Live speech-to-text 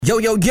Yo,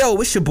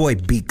 it's your boy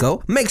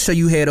Biko. Make sure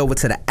you head over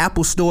to the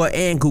Apple Store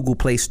and Google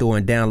Play Store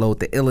and download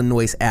the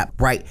Illinois app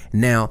right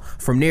now.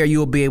 From there,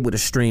 you'll be able to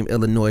stream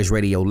Illinois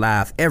Radio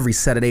live every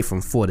Saturday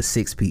from 4 to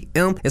 6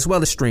 p.m., as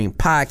well as stream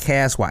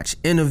podcasts, watch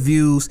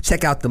interviews,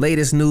 check out the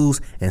latest news,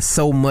 and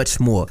so much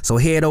more. So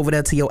head over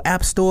there to your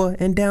App Store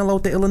and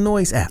download the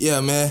Illinois app. Yeah,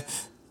 man.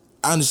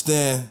 I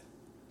understand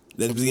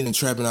that it's getting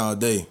trapping all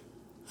day.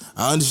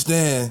 I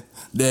understand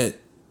that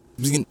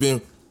it's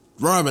been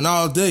robbing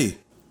all day.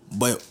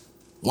 But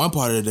one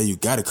part of the day, you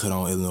gotta cut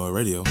on Illinois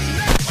Radio.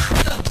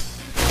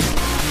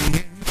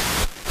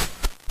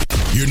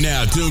 You're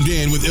now tuned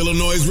in with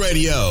Illinois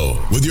Radio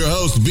with your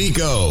host,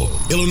 Biko,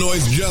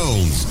 Illinois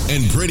Jones,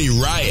 and Pretty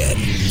Riot.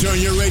 Turn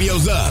your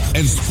radios up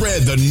and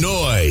spread the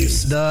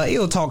noise. The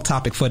iLLTALK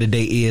topic for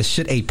today is,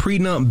 should a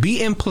prenup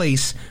be in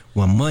place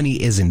when money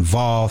is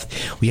involved?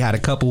 We had a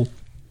couple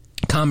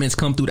comments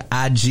come through the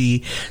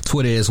IG,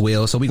 Twitter as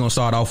well. So we're going to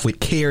start off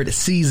with Cared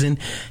Season.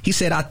 He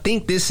said, I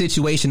think this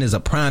situation is a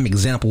prime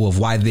example of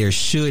why there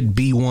should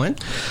be one.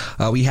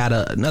 We had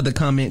another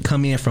comment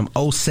come in from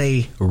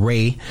Osei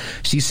Ray.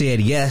 She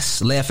said,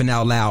 yes, laughing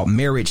out loud,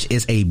 marriage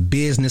is a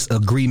business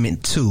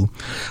agreement too.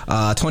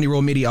 Tony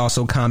Romiti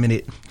also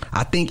commented,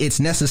 I think it's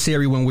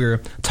necessary when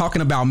we're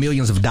talking about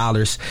millions of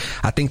dollars.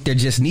 I think there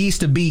just needs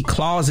to be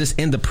clauses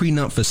in the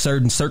prenup for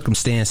certain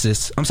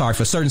circumstances.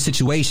 For certain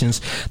situations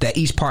that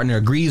each partner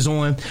agrees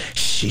on.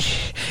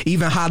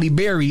 Even Halle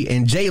Berry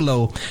and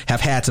J-Lo have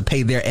had to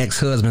pay their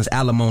ex-husbands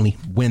alimony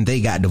when they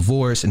got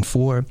divorced. And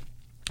for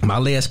my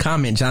last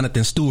comment,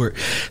 Jonathan Stewart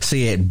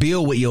said,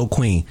 build with your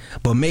queen,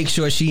 but make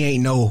sure she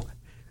ain't no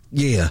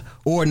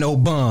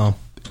bum.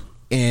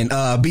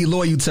 And be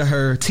loyal to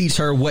her. Teach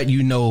her what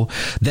you know.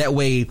 That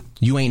way,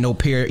 you ain't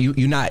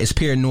you're not as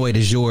paranoid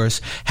as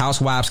yours.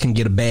 Housewives can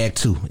get a bag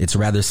too. It's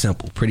rather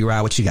simple. Pretty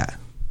Ride, what you got?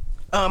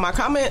 My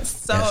comments.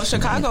 So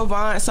Chicago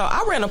Vaughn. So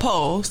I ran a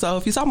poll. So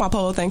if you saw my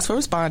poll, thanks for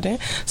responding.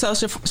 So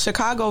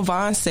Chicago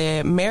Vaughn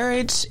said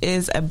marriage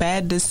is a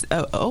bad.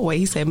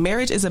 He said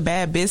marriage is a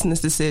bad business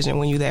decision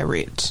when you're that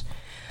rich.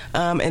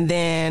 And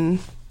then,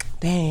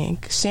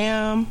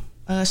 Sham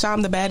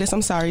the baddest.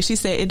 I'm sorry. She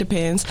said it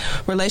depends.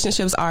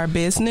 Relationships are a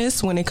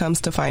business when it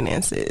comes to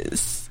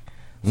finances.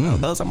 So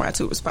those are my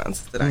two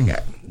responses that I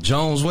got.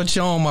 Jones, what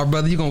you on, my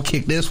brother? You gonna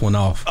kick this one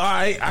off? All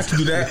right, I can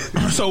do that.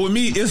 So with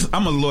me,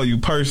 I'm a loyal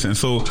person.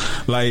 So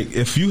like,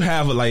 if you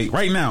have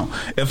right now,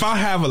 if I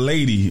have a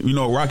lady,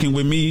 rocking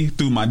with me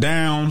through my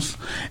downs,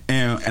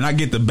 and I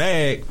get the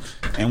bag,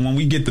 and when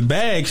we get the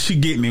bag, she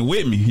getting it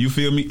with me. You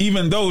feel me?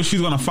 Even though she's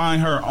gonna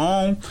find her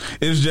own,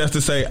 it's just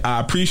to say I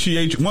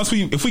appreciate you.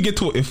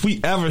 If we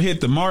ever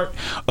hit the mark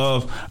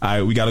of, all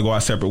right, we got to go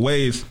our separate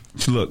ways.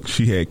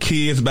 She had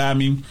kids by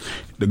me.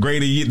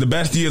 The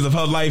best years of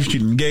her life she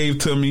gave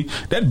to me.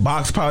 That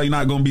box probably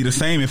not going to be the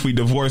same if we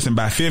divorce him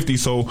by 50.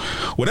 So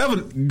whatever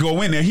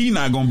go in there, he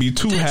not going to be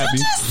too happy. Did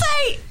you just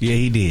say? Yeah,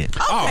 he did.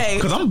 Okay.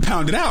 Because I'm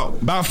pounded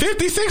out. About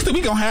 50, 60,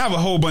 we going to have a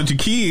whole bunch of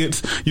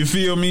kids. You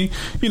feel me?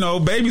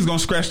 Baby's going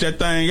to scratch that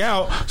thing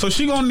out. So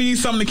she going to need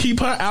something to keep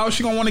her out.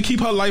 She going to want to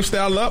keep her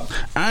lifestyle up.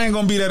 I ain't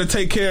going to be there to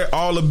take care of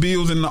all the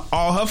bills and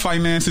all her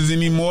finances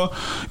anymore.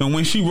 And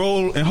when she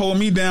roll and hold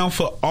me down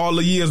for all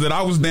the years that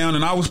I was down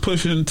and I was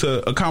pushing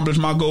to accomplish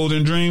my goals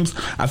and dreams,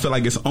 I feel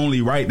like it's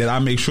only right that I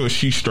make sure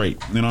she's straight.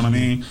 You know what I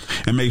mean?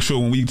 And make sure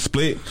when we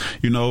split,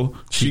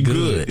 she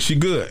good. She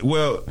good.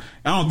 Well,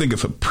 I don't think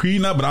it's a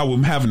prenup, but I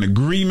would have an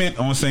agreement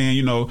on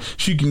saying,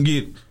 she can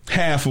get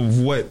half of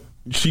what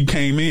she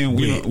came in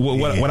with,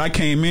 what I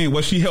came in,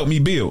 what she helped me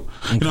build.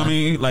 Okay. You know what I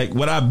mean? Like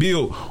what I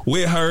built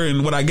with her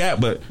and what I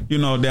got, but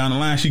down the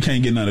line she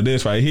can't get none of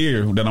this right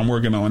here that I'm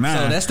working on now.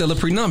 So that's still a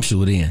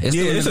prenuptial then.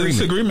 It's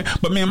an agreement.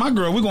 But man, my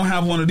girl, we're gonna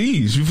have one of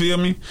these. You feel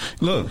me?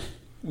 Look,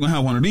 we're gonna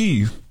have one of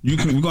these. We're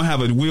gonna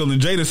have a Will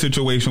and Jada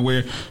situation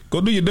where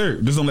go do your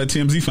dirt. Just don't let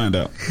TMZ find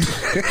out.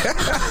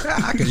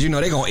 Because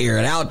they're gonna air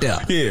it out there.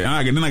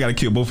 Yeah, then I gotta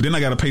kill both. Then I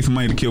gotta pay some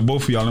money to kill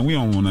both of y'all, and we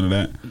don't want none of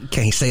that.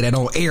 Can't say that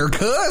on air,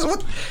 cuz.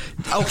 What?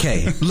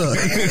 Okay, look.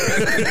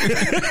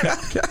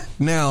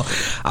 Now,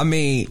 I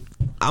mean,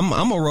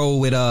 I'm a roll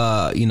with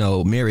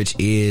marriage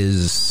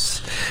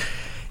is.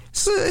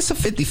 It's a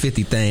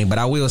 50-50 thing, but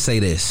I will say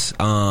this.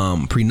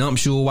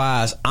 Prenuptial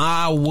wise,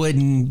 I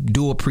wouldn't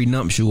do a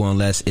prenuptial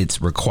unless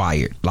it's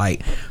required.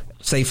 Like,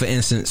 say for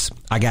instance,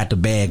 I got the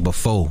bag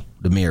before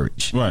the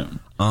marriage. Right.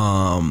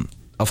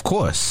 Of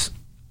course.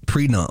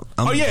 Prenup.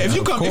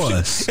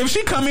 If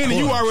she come in and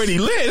you already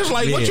lit, it's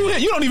like, what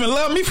you don't even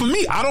love me for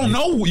me. I don't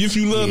know if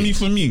you love me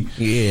for me.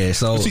 Yeah,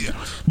 so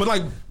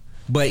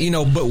But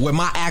with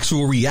my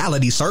actual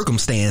reality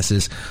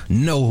circumstances,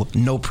 no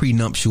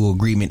prenuptial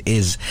agreement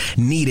is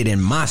needed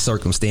in my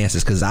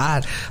circumstances. Cause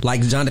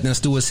like Jonathan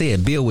Stewart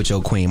said, build with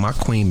your queen. My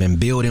queen been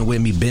building with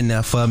me, been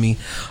there for me.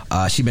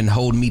 She been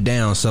holding me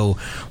down. So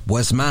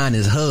what's mine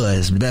is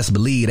hers. Best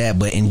believe that.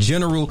 But in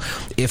general,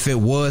 if it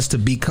was to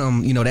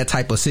become, that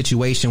type of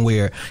situation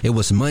where it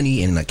was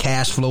money and a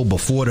cash flow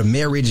before the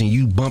marriage and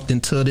you bumped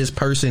into this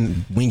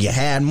person when you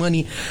had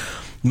money,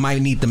 you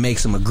might need to make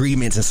some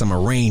agreements and some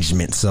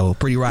arrangements. So,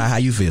 Pretty Ride, how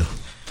you feel?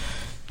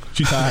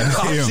 She tired as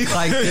hell. She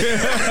like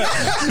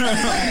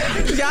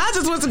Y'all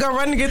just went to go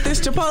run to get this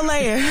Chipotle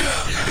and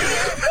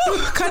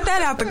cut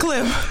that out the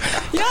clip.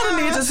 Y'all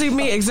don't need to see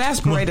me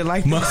exasperated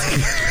like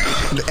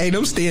this. Hey,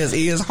 them stairs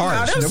is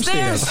harsh. No, them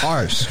stairs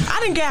harsh. I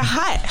didn't get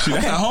hot.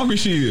 That's how hungry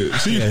she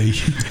is. She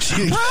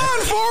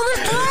run,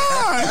 Forrest,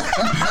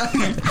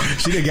 run!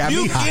 She done got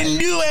You me hot. can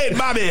do it,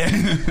 Bobby.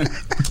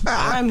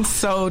 I'm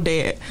so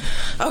dead.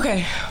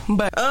 Okay,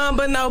 but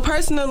no,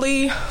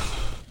 personally, I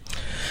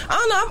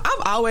don't know.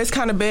 I've always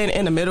kind of been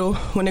in the middle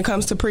when it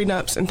comes to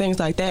prenups and things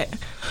like that.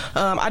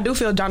 I do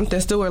feel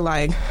Jonathan Stewart.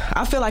 Like,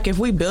 I feel like if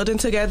we building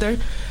together,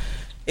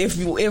 if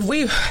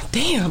we,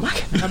 damn, I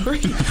cannot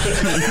breathe.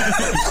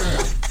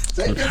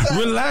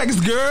 Relax,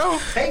 girl.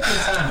 Take your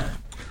time.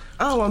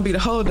 I don't want to be the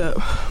hold up.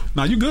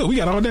 No, you good. We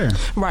got all there.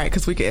 Right,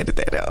 because we can edit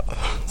that out.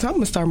 So I'm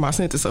gonna start my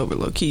sentence over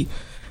low key.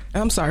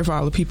 I'm sorry for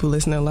all the people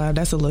listening live.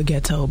 That's a little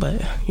ghetto, but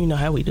you know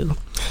how we do.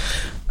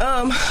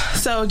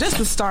 So just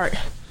to start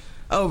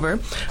over,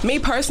 me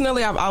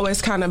personally, I've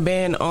always kind of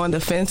been on the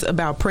fence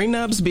about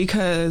prenups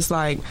because,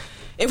 like,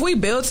 if we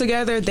build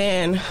together,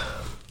 then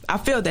I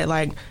feel that,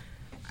 like,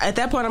 at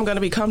that point, I'm going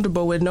to be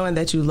comfortable with knowing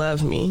that you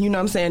love me. You know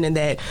what I'm saying? And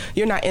that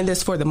you're not in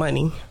this for the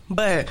money.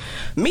 But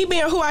me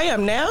being who I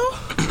am now,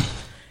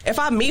 if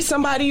I meet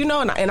somebody, you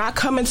know, and I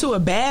come into a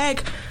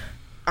bag,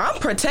 I'm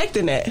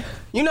protecting it.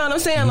 You know what I'm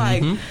saying?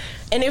 Mm-hmm. Like,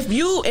 and if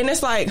you, and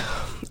it's like,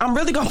 I'm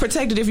really going to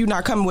protect it if you're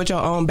not coming with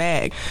your own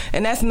bag.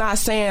 And that's not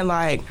saying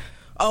like,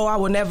 oh, I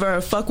will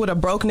never fuck with a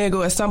broke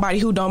nigga or somebody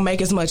who don't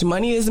make as much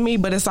money as me.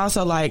 But it's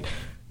also like,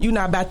 you're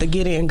not about to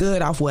get in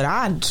good off what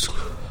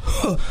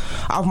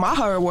off my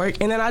hard work.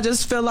 And then I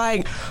just feel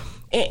like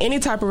in any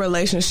type of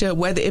relationship,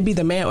 whether it be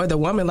the man or the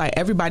woman, like,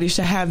 everybody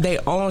should have their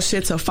own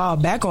shit to fall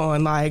back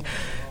on. Like,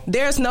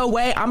 there's no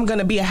way I'm going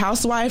to be a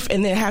housewife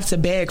and then have to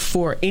beg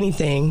for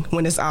anything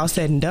when it's all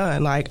said and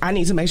done. Like, I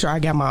need to make sure I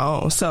got my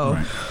own. So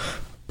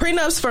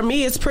prenups for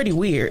me is pretty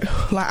weird.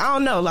 Like, I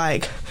don't know,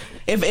 like,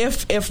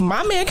 if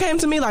my man came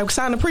to me, like,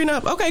 sign a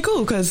prenup, okay,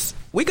 cool, because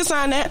we could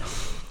sign that.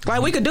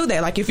 Like, we could do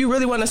that. Like, if you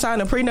really want to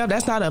sign a prenup,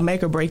 that's not a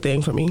make or break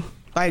thing for me.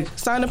 Like,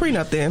 sign a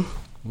prenup then.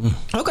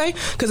 Okay,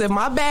 because if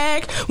my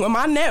bag, when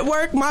my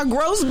network, my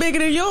gross bigger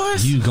than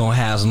yours, You gonna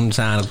have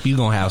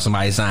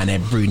somebody sign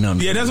that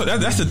prenup. Yeah,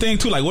 that's the thing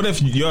too. Like, what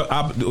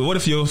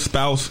if your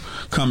spouse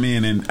come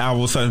in and all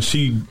of a sudden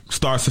she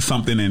starts to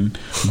something and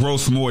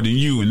gross more than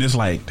you, and it's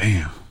like,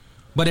 damn.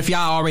 But if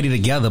y'all already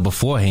together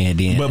beforehand,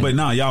 then But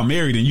nah, y'all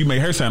married and you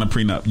made her sign a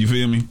prenup. You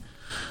feel me?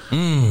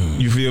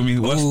 You feel me?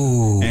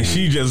 And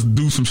she just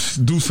do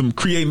some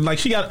creating, like,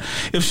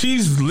 if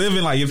she's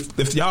living, like,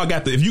 if y'all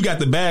if you got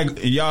the bag and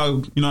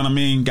y'all, you know what I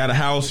mean, got a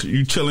house,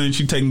 you chilling,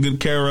 she taking good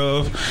care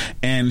of,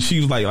 and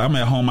she's like, I'm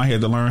at home, I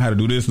had to learn how to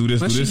do this,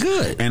 But she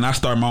good. and I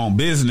start my own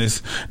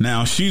business.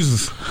 Now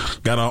she's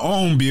got her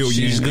own billion,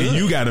 She's good. and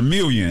you got $1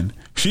 million.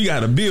 She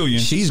got $1 billion.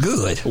 she's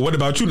good. What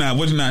about you now?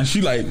 What's not?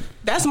 She like,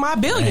 that's my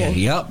billion.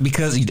 Yep,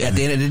 because at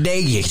the end of the day,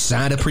 you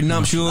signed a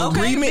prenuptial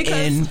agreement,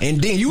 and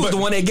then you was the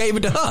one that gave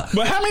it to her.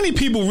 but how many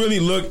people really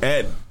look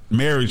at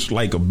marriage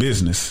like a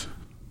business?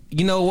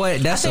 You know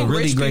what? That's a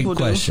really great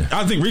question.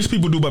 I think rich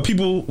people do, but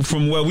people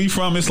from where we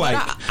from, it's like,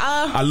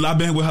 I've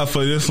been with her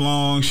for this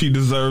long, she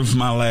deserves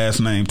my last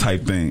name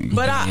type thing.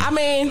 But I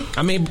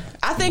mean,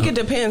 I think it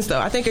depends, though.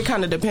 I think it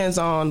kind of depends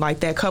on, like,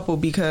 that couple,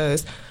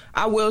 because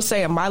I will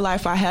say in my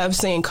life, I have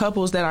seen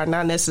couples that are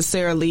not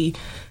necessarily,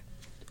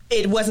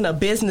 it wasn't a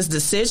business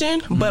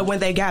decision, but when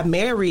they got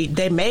married,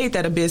 they made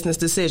that a business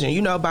decision,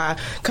 you know, by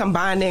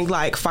combining,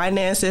 like,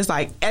 finances.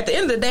 Like, at the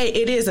end of the day,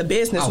 it is a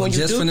business. When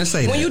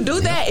you do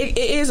that, it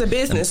is a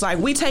business. Like,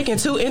 we taking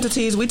two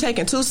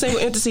single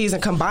entities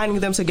and combining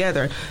them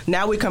together.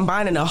 Now we're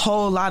combining a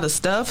whole lot of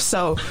stuff.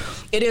 So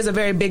it is a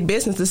very big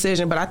business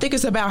decision, but I think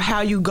it's about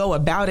how you go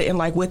about it and,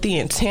 like, with the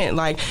intent.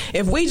 Like,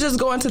 if we just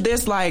go into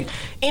this, like,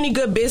 any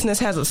good business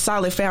has a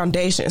solid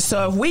foundation.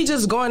 So if we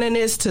just going in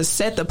this to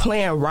set the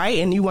plan right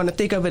and you want to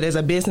think of it as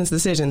a business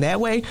decision that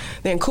way,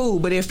 then cool.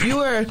 But if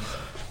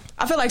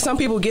I feel like some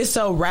people get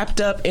so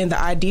wrapped up in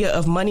the idea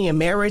of money and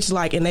marriage,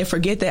 like, and they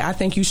forget that I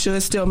think you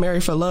should still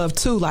marry for love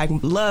too. Like,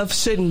 love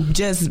shouldn't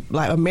just,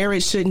 like, a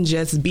marriage shouldn't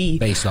just be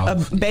based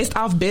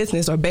off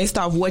business or based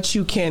off what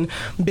you can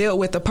build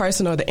with the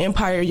person or the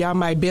empire y'all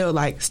might build.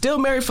 Like, still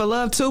marry for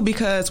love too,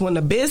 because when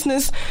the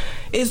business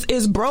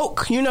is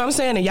broke, you know what I'm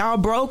saying, and y'all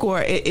broke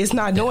or it's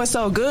not doing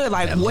so good,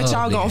 like, what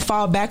y'all gonna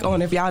fall back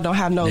on if y'all don't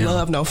have no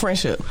love, no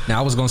friendship? Now,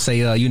 I was gonna say,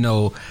 you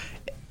know,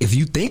 if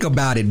you think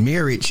about it,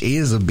 marriage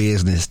is a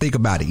business. Think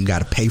about it. You got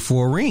to pay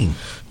for a ring.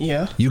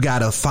 Yeah. You got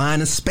to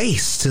find a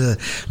space to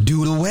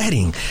do the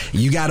wedding.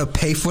 You got to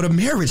pay for the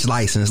marriage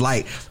license.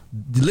 Like,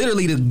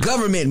 literally, the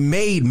government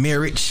made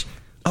marriage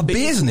a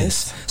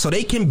business. So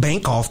they can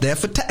bank off that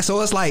for tax. So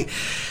it's like,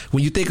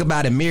 when you think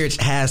about it, marriage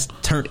has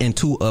turned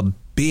into a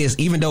business,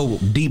 even though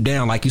deep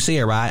down, like you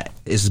said, right,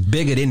 it's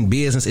bigger than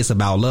business. It's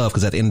about love,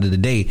 because at the end of the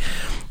day,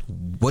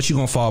 what you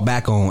gonna fall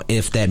back on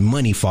if that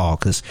money fall?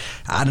 Because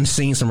I done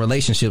seen some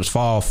relationships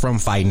fall from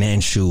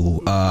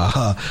financial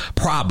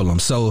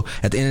problems. So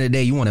at the end of the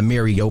day, you want to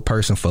marry your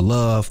person for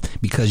love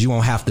because you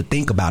won't have to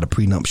think about a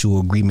prenuptial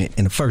agreement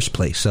in the first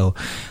place. So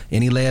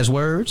any last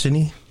words?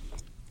 Any?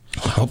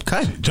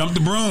 Okay. Jump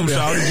the broom,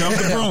 shawty. Jump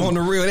the broom. On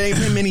the real, there ain't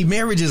been many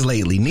marriages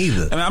lately,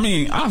 neither. And I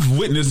mean, I've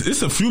witnessed,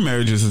 it's a few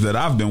marriages that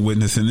I've been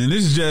witnessing, and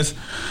it's just,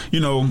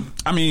 you know,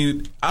 I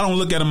mean, I don't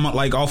look at them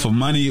like off of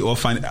money or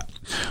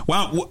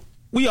well,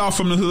 we all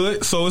from the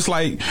hood, so it's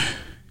like,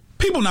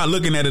 people not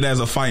looking at it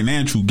as a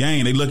financial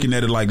gain. They looking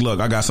at it like,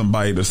 look, I got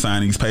somebody to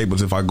sign these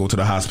papers if I go to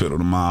the hospital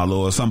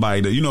tomorrow, or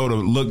somebody to, you know, to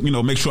look, you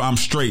know, make sure I'm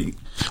straight.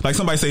 Like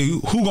somebody say,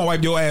 who gonna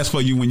wipe your ass for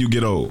you when you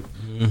get old?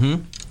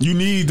 Mm-hmm. You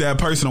need that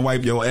person to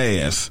wipe your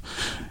ass.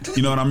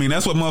 You know what I mean?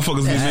 That's what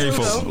motherfuckers get married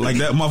for. Like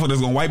that motherfucker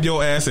that's gonna wipe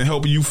your ass and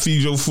help you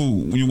feed your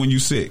food when you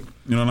sick.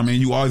 You know what I mean?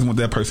 You always want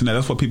that person.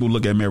 That's what people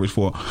look at marriage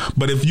for.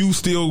 But if you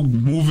still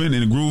moving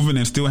and grooving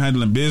and still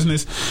handling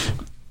business,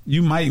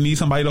 you might need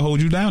somebody to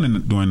hold you down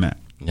doing that.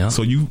 Yeah.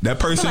 So that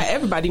person. Like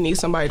everybody needs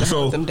somebody to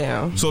hold them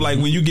down. So like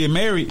when you get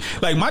married,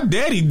 like my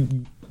daddy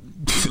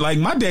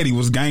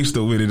was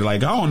gangster with it.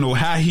 Like I don't know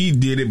how he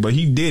did it, but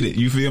he did it.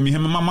 You feel me?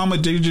 Him and my mama,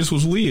 they just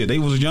was weird. They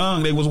was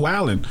young. They was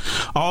wilding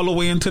all the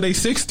way into their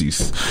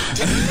 60s.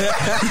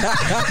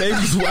 They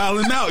was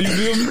wilding out. You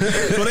feel me?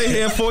 So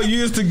they had 4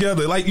 years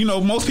together. Like, you know,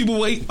 most people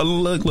wait.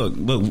 Look.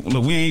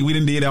 We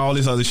didn't did all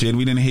this other shit.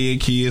 We didn't have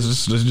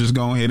kids. Let's just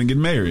go ahead and get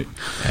married.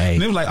 Hey.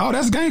 And they was like, oh,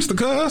 that's gangster,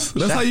 cuz.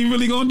 That's how you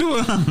really gonna do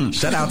it.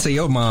 Shout out to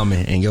your mom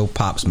and your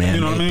pops, man.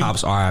 You know what I mean?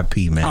 Pops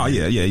RIP, man. Oh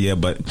yeah.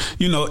 But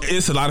you know,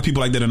 it's a lot of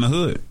people like that in the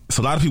hood. It's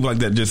a lot of people like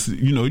that. Just,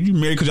 you know, you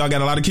married because y'all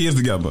got a lot of kids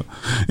together,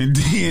 and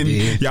then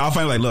y'all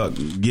find like, look,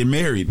 get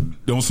married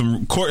on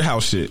some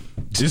courthouse shit.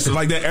 It's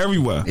like that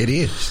everywhere. It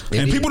is.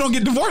 People don't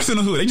get divorced in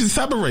the hood. They just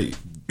separate.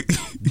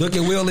 Look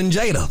at Will and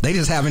Jada. They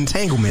just have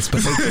entanglements,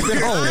 but they keep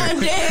it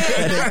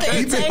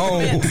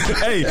home.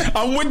 Hey,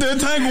 I'm with the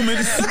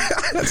entanglements.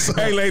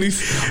 Hey,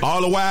 ladies,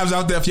 all the wives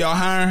out there, if y'all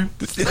hiring,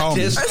 call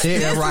me. This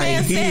right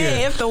man here.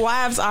 said if the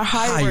wives are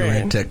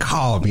hiring to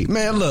call me,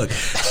 man. Look,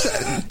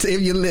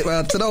 if you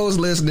to those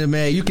listening,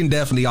 man, you can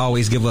definitely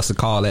always give us a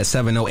call at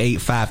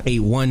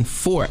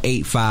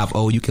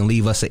 708-581-4850. You can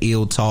leave us an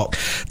ill talk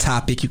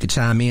topic. You can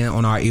chime in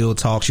on our ill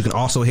talks. You can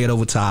also head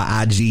over to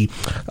our IG,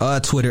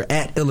 Twitter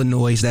at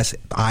Illinois. That's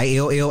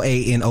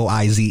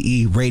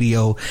ILLANOIZE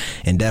radio,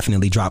 and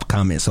definitely drop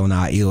comments on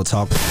our ill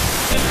talk.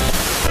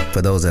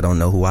 For those that don't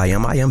know who I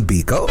am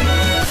Biko.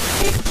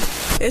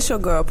 It's your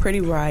girl,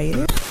 Pretty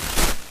Riot.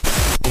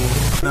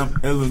 I'm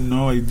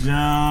Illinois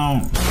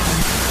Jones.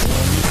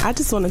 I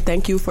just want to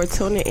thank you for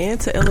tuning in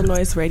to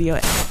Illinois Radio.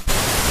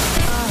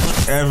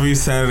 Every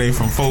Saturday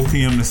from 4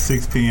 p.m. to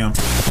 6 p.m.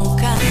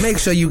 Make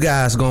sure you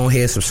guys go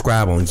ahead and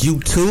subscribe on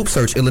YouTube.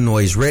 Search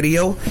Illinois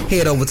Radio.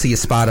 Head over to your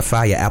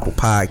Spotify, your Apple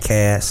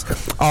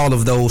Podcasts, all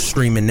of those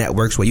streaming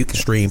networks where you can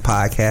stream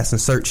podcasts, and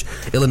search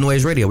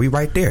Illinois Radio. We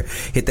right there.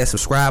 Hit that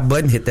subscribe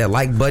button, hit that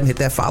like button, hit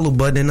that follow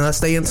button, and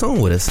stay in tune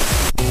with us.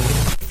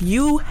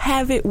 You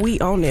have it. We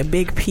own it.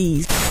 Big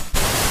P's.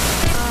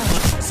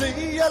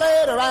 See you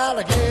later,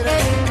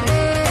 alligator.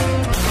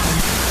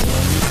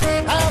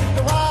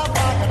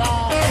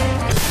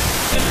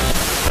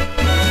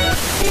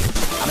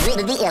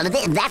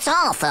 That's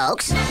all,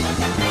 folks.